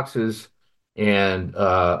drop boxes. And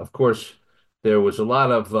of course, there was a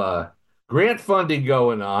lot of grant funding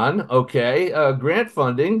going on. Okay, grant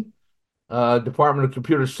funding. Department of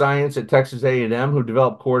Computer Science at Texas A&M, who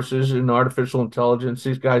developed courses in artificial intelligence.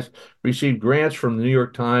 These guys received grants from the New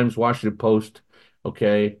York Times, Washington Post,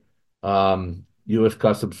 okay, U.S.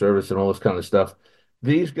 Customs Service, and all this kind of stuff.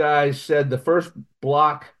 These guys said the first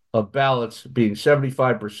block of ballots being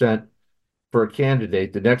 75% for a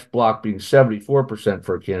candidate, the next block being 74%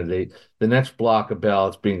 for a candidate, the next block of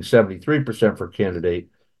ballots being 73% for a candidate,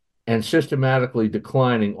 and systematically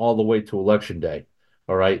declining all the way to election day.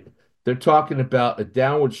 All right. They're talking about a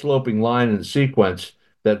downward sloping line in the sequence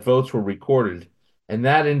that votes were recorded. And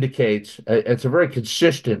that indicates it's a very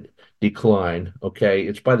consistent decline. Okay.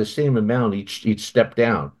 It's by the same amount each step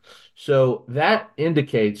down. So that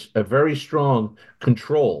indicates a very strong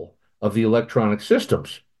control of the electronic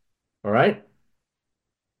systems. All right.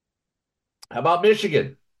 How about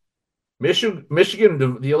Michigan? Michigan,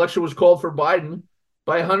 the election was called for Biden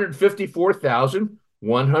by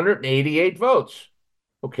 154,188 votes.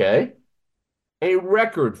 Okay. A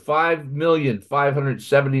record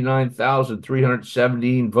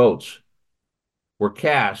 5,579,317 votes were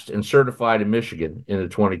cast and certified in Michigan in the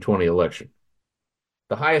 2020 election,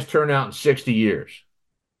 the highest turnout in 60 years.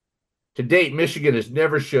 To date, Michigan has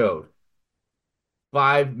never showed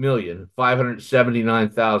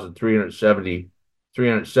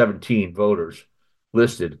 5,579,317 voters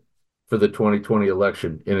listed for the 2020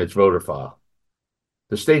 election in its voter file.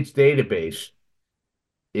 The state's database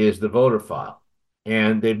is the voter file,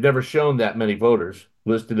 and they've never shown that many voters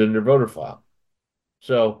listed in their voter file.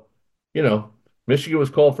 So, Michigan was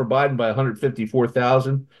called for Biden by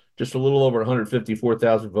 154,000, just a little over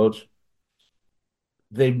 154,000 votes.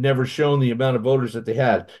 They've never shown the amount of voters that they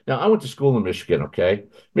had. Now, I went to school in Michigan, okay?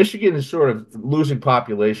 Michigan is sort of losing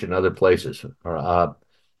population in other places.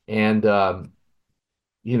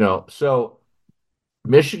 So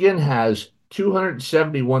Michigan has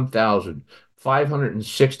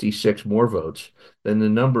 271,566 more votes than the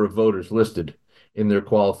number of voters listed in their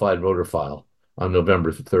qualified voter file on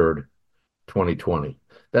November 3rd, 2020.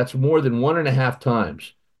 That's more than 1.5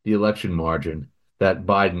 times the election margin that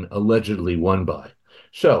Biden allegedly won by.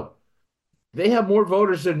 So they have more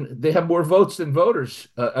votes than voters.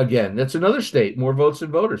 Again, that's another state, more votes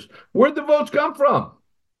than voters. Where'd the votes come from?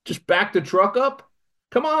 Just back the truck up?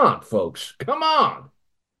 Come on, folks. Come on.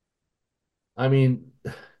 I mean,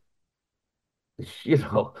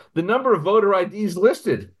 the number of voter IDs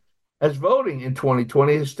listed as voting in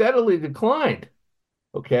 2020 has steadily declined.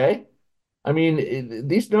 Okay. I mean,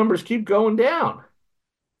 these numbers keep going down.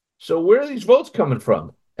 So where are these votes coming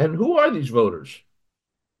from? And who are these voters?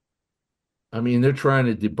 I mean, they're trying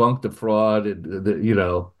to debunk the fraud, and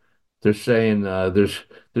they're saying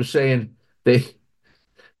they're saying they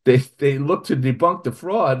look to debunk the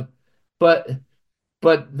fraud, but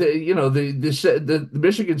the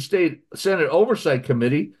Michigan State Senate Oversight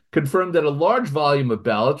Committee confirmed that a large volume of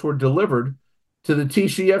ballots were delivered to the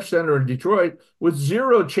TCF Center in Detroit with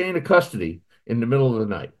zero chain of custody in the middle of the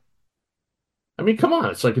night. I mean, come on,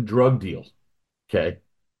 it's like a drug deal. Okay.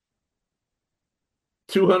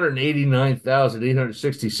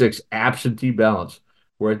 289,866 absentee ballots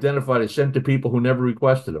were identified as sent to people who never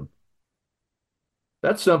requested them.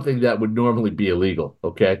 That's something that would normally be illegal,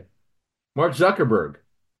 okay? Mark Zuckerberg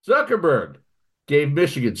gave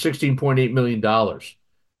Michigan $16.8 million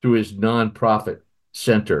through his nonprofit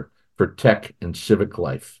Center for Tech and Civic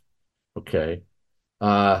Life, okay?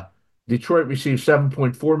 Uh, Detroit received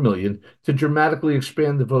 $7.4 million to dramatically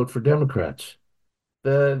expand the vote for Democrats.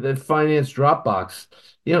 The finance Dropbox,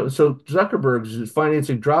 so Zuckerberg's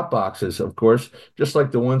financing Dropboxes, of course, just like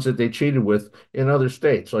the ones that they cheated with in other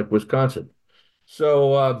states like Wisconsin.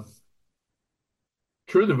 So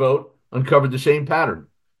True the Vote uncovered the same pattern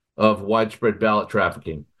of widespread ballot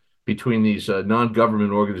trafficking between these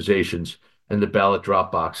non-government organizations and the ballot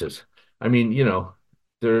drop boxes. I mean,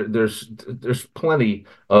 there's plenty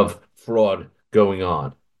of fraud going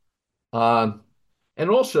on, and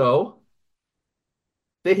also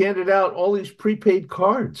they handed out all these prepaid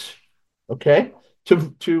cards, okay, to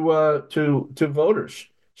voters.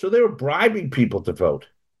 So they were bribing people to vote.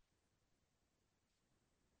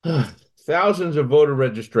 Thousands of voter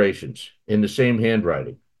registrations in the same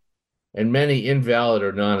handwriting, and many invalid or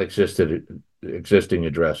existing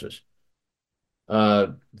addresses.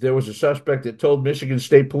 There was a suspect that told Michigan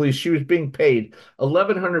State Police she was being paid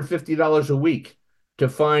 $1,150 a week to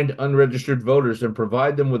find unregistered voters and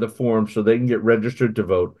provide them with a form so they can get registered to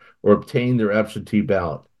vote or obtain their absentee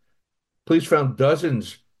ballot. Police found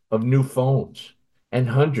dozens of new phones and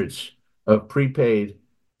hundreds of prepaid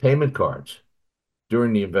payment cards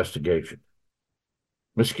during the investigation.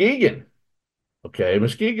 Muskegon,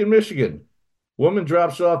 Michigan. Woman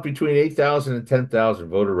drops off between 8,000 and 10,000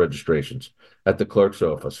 voter registrations at the clerk's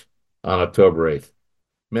office on October 8th,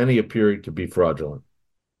 many appearing to be fraudulent.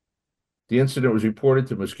 The incident was reported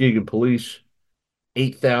to Muskegon police.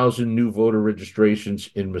 8,000 new voter registrations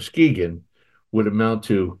in Muskegon would amount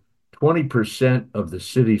to 20% of the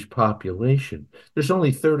city's population. There's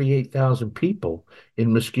only 38,000 people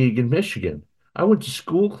in Muskegon, Michigan. I went to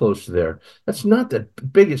school close to there. That's not the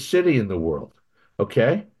biggest city in the world,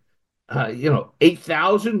 okay?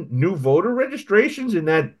 8,000 new voter registrations in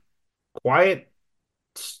that quiet,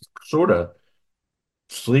 sort of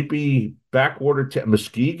sleepy backwater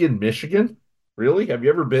Muskegon, Michigan? Really? Have you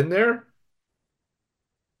ever been there?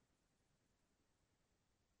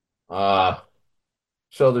 So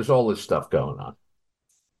there's all this stuff going on.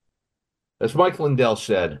 As Mike Lindell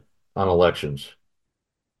said on elections,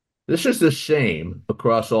 this is the same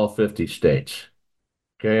across all 50 states.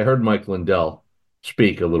 Okay, I heard Mike Lindell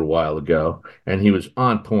speak a little while ago, and he was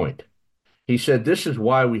on point. He said, this is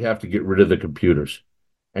why we have to get rid of the computers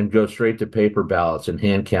and go straight to paper ballots and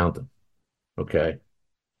hand count them. Okay,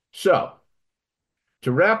 so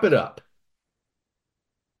to wrap it up,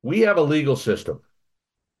 we have a legal system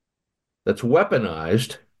that's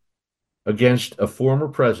weaponized against a former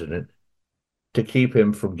president to keep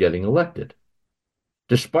him from getting elected,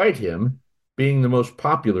 despite him being the most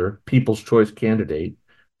popular People's Choice candidate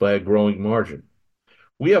by a growing margin.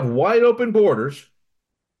 We have wide open borders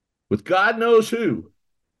with God knows who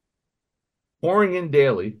pouring in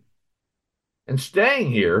daily and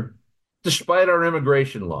staying here despite our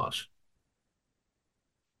immigration laws.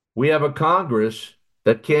 We have a Congress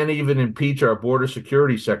that can't even impeach our border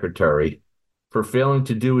security secretary for failing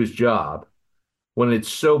to do his job when it's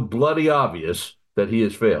so bloody obvious that he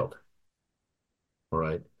has failed. All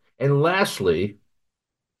right. And lastly,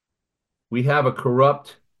 we have a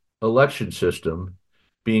corrupt election system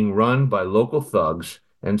being run by local thugs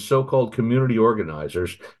and so-called community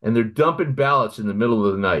organizers, and they're dumping ballots in the middle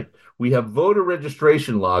of the night. We have voter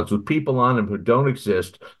registration logs with people on them who don't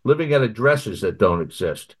exist, living at addresses that don't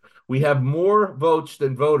exist. We have more votes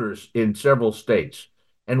than voters in several states.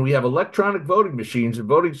 And we have electronic voting machines and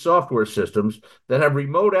voting software systems that have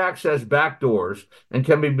remote access backdoors and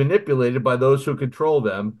can be manipulated by those who control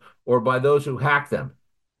them or by those who hack them.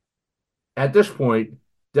 At this point,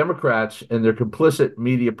 Democrats and their complicit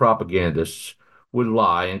media propagandists would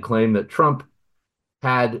lie and claim that Trump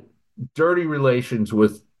had dirty relations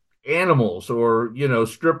with animals or,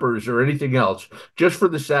 strippers or anything else just for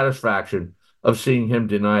the satisfaction of seeing him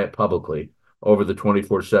deny it publicly over the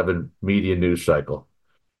 24/7 media news cycle.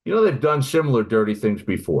 They've done similar dirty things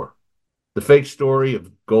before. The fake story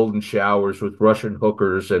of golden showers with Russian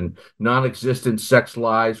hookers and non-existent sex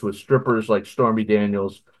lies with strippers like Stormy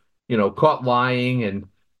Daniels, caught lying and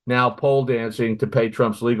now pole dancing to pay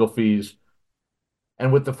Trump's legal fees.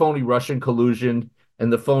 And with the phony Russian collusion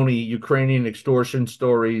and the phony Ukrainian extortion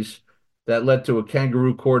stories that led to a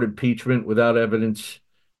kangaroo court impeachment without evidence.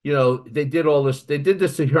 They did all this. They did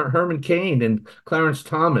this to Herman Cain and Clarence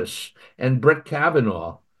Thomas and Brett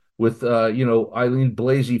Kavanaugh with Eileen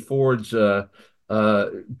Blasey Ford's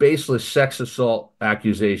baseless sex assault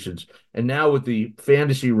accusations, and now with the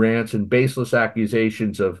fantasy rants and baseless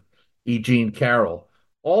accusations of E. Jean Carroll.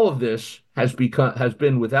 All of this has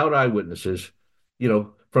been without eyewitnesses,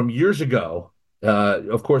 from years ago.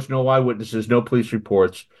 Of course, no eyewitnesses, no police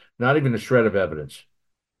reports, not even a shred of evidence.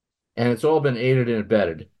 And it's all been aided and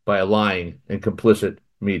abetted by a lying and complicit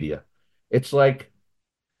media. It's like,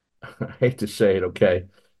 I hate to say it, okay?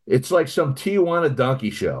 It's like some Tijuana donkey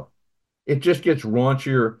show. It just gets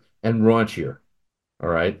raunchier and raunchier, all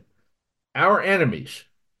right? Our enemies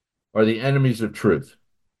are the enemies of truth,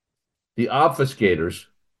 the obfuscators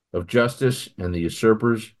of justice and the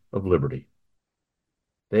usurpers of liberty.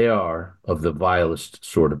 They are of the vilest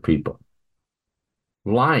sort of people.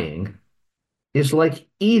 Lying is like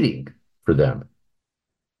eating for them.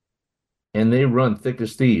 And they run thick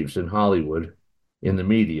as thieves in Hollywood, in the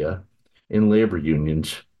media, in labor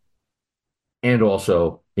unions, and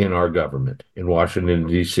also in our government, in Washington,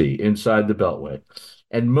 D.C., inside the Beltway.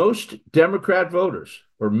 And most Democrat voters,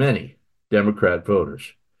 or many Democrat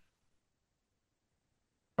voters,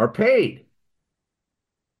 are paid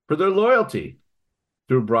for their loyalty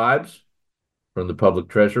through bribes from the public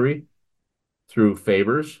treasury, through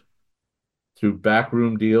favors, through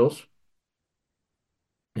backroom deals.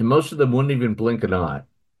 And most of them wouldn't even blink an eye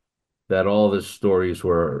that all these stories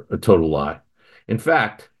were a total lie. In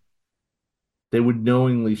fact, they would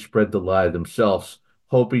knowingly spread the lie themselves,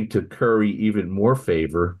 hoping to curry even more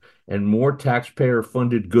favor and more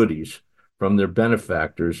taxpayer-funded goodies from their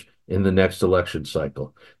benefactors in the next election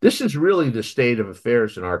cycle. This is really the state of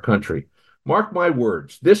affairs in our country. Mark my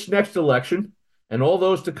words, this next election and all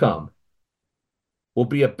those to come will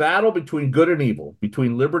be a battle between good and evil,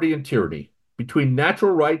 between liberty and tyranny, between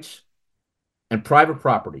natural rights and private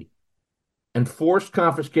property, and forced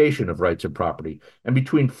confiscation of rights and property, and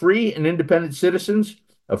between free and independent citizens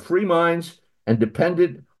of free minds and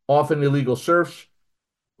dependent, often illegal serfs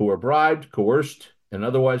who are bribed, coerced, and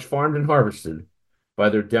otherwise farmed and harvested by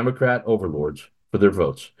their Democrat overlords for their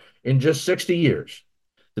votes. In just 60 years,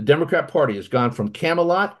 the Democrat Party has gone from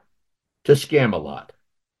Camelot to Scamalot.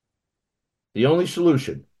 The only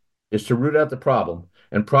solution is to root out the problem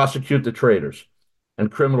and prosecute the traitors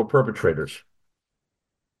and criminal perpetrators,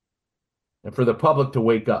 and for the public to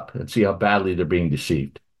wake up and see how badly they're being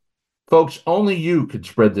deceived. Folks, only you can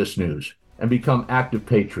spread this news and become active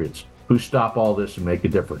patriots who stop all this and make a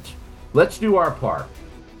difference. Let's do our part.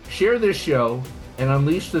 Share this show and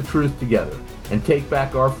unleash the truth together and take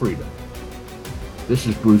back our freedom. This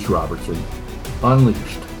is Bruce Robertson,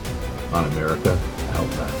 Unleashed on America Out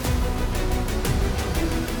Loud.